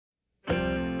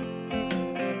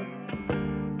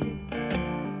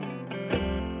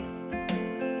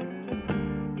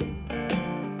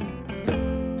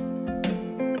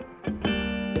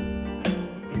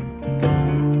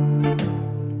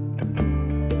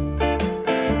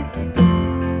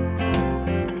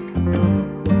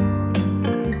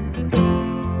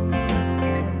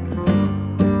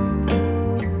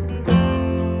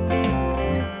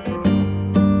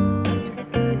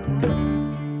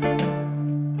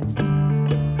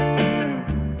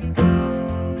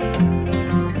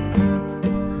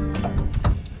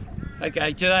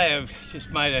Okay, today I've just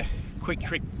made a quick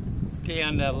trip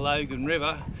down the Logan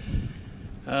River.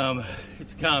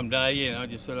 It's a calm day, you know. I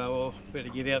just thought, oh well, better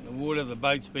get out in the water. The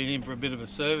boat's been in for a bit of a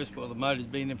service, well, the motor's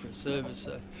been in for a service,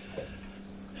 so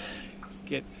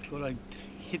thought I'd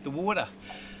hit the water.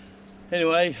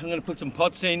 Anyway, I'm going to put some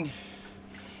pots in,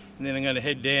 and then I'm going to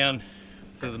head down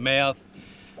to the mouth.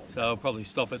 So I'll probably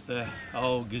stop at the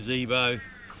old gazebo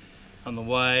on the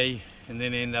way, and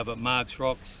then end up at Mark's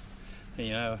Rocks.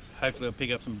 You know, hopefully I'll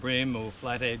pick up some bream or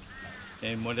flathead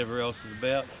and whatever else is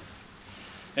about.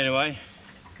 Anyway,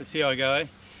 let's see how I go, eh?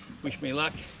 Wish me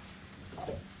luck.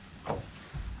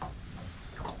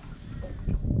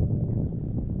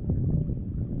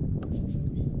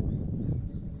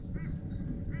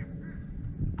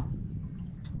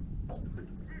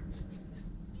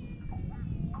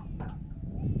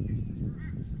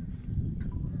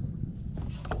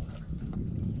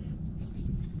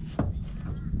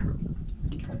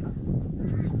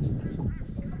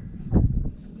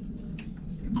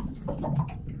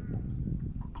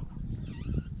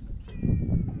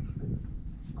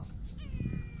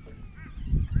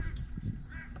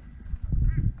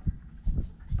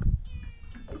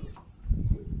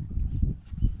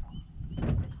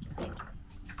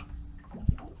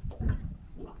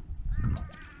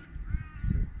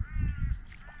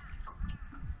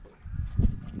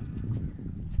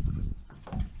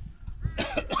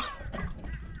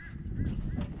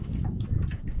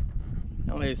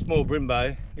 Only a small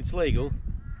brimbo, it's legal.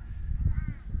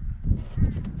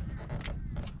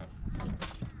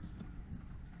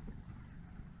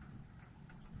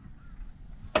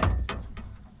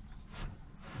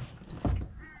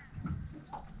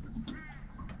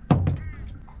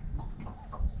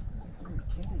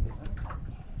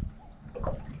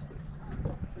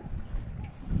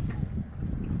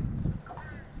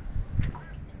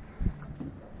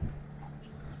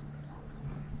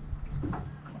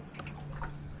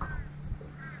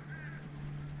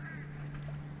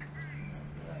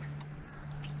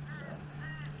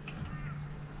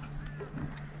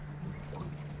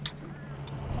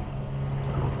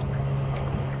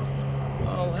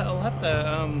 I'll have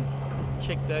to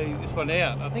check this one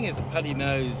out. I think it's a putty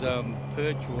nose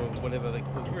perch or whatever they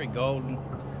call it. Very golden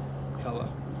colour.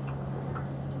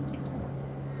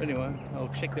 Anyway, I'll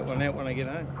check that one out when I get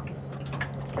home.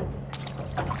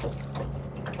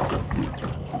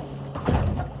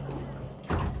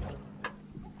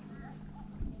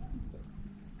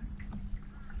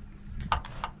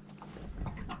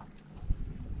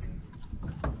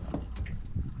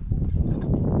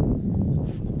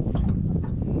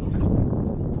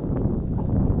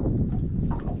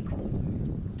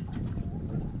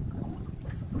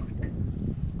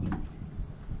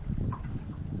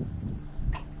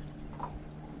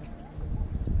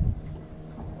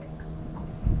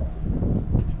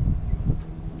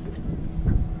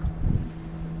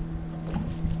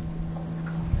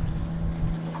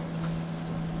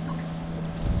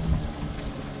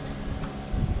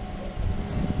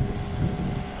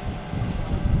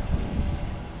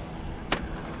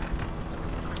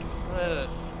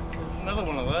 Another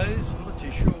one of those, I'm not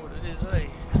too sure what it is, eh?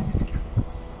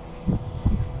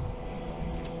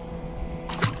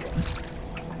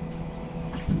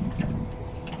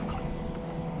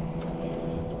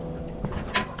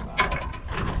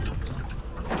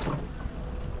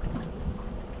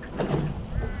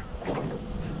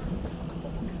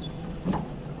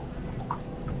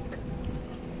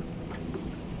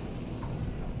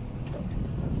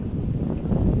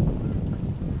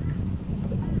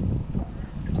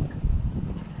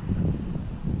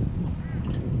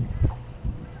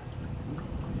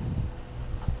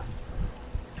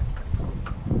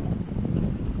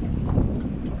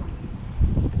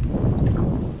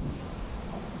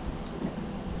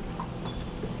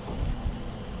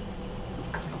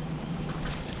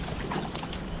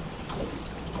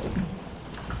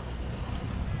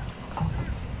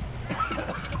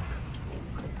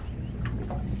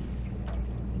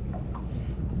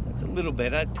 A little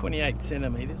better, 28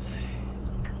 centimetres.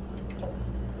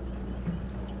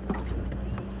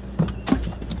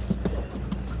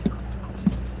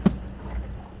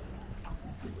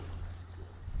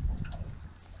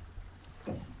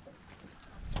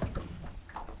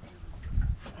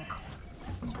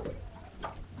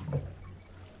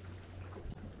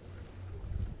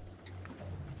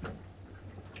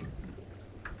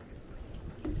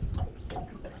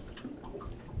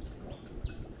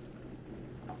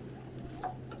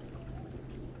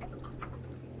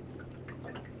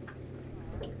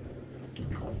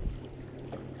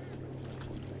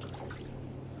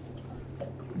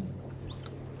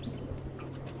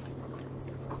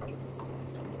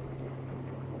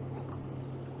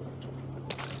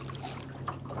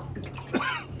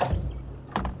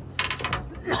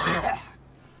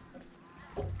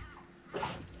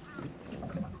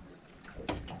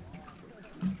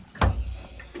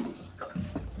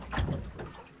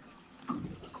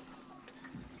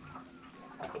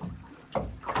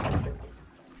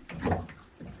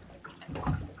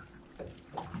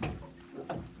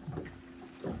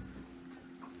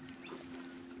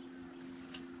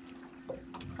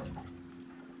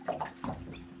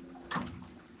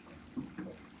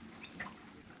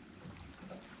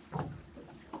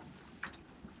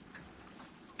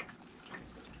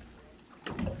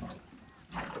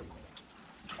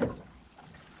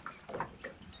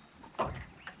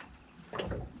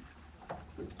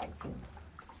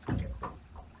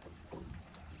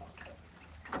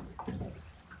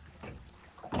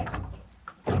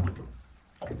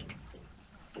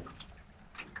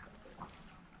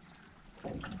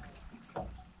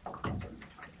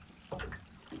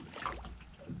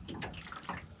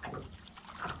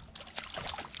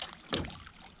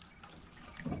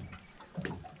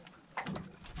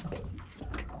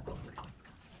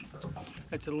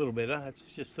 That's a little better. That's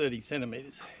just 30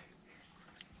 centimeters.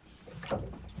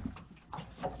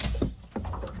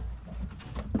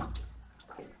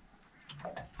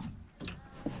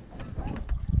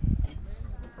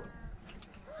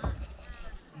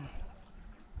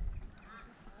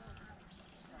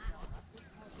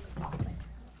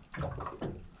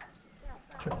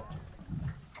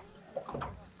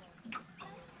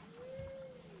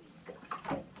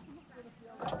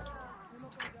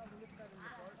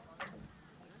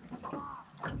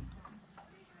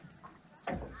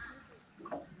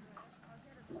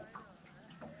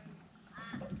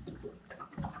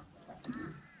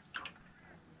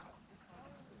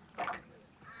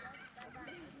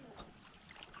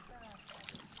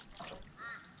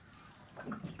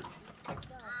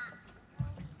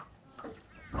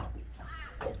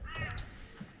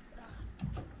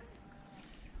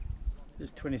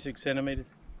 Just 26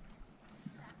 centimeters.